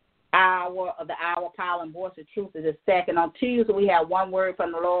hour of the hour, Power and Voice of Truth is the second. On Tuesday, we have One Word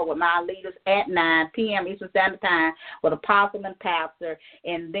from the Lord with my leaders at 9 p.m. Eastern Standard Time with Apostle and Pastor.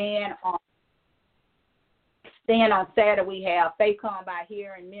 And then on Saturday, we have Faith Come by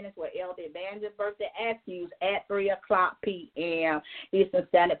Hearing Minutes with Elder Evangelist Birthday Askews at 3 o'clock p.m. Eastern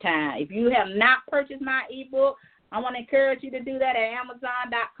Standard Time. If you have not purchased my ebook, I want to encourage you to do that at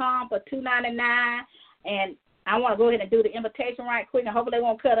Amazon.com for $2.99. And I want to go ahead and do the invitation right quick, and hopefully they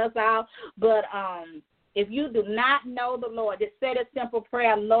won't cut us out. But if you do not know the Lord, just say this simple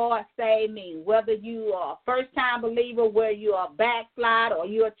prayer, Lord, save me. Whether you are a first-time believer, whether you are a backslider, or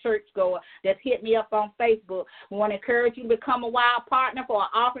you're a churchgoer, just hit me up on Facebook. We want to encourage you to become a wild partner for an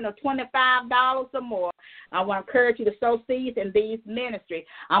offering of $25 or more. I want to encourage you to sow seeds in these ministries.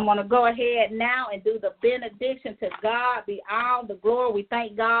 I'm going to go ahead now and do the benediction. To God be all the glory. We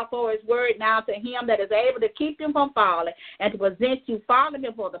thank God for His word. Now to Him that is able to keep you from falling and to present you falling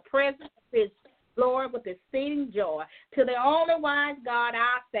before the presence of His glory with exceeding joy. To the only wise God,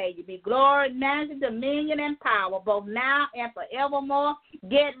 our Savior, be glory, majesty, dominion, and power, both now and forevermore.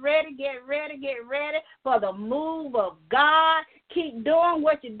 Get ready, get ready, get ready for the move of God. Keep doing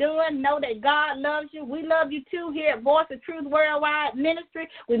what you're doing. Know that God loves you. We love you too here at Voice of Truth Worldwide Ministry.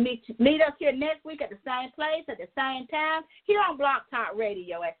 We meet us here next week at the same place, at the same time, here on Block Talk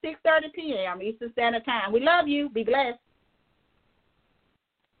Radio at 6:30 p.m. Eastern Standard Time. We love you. Be blessed.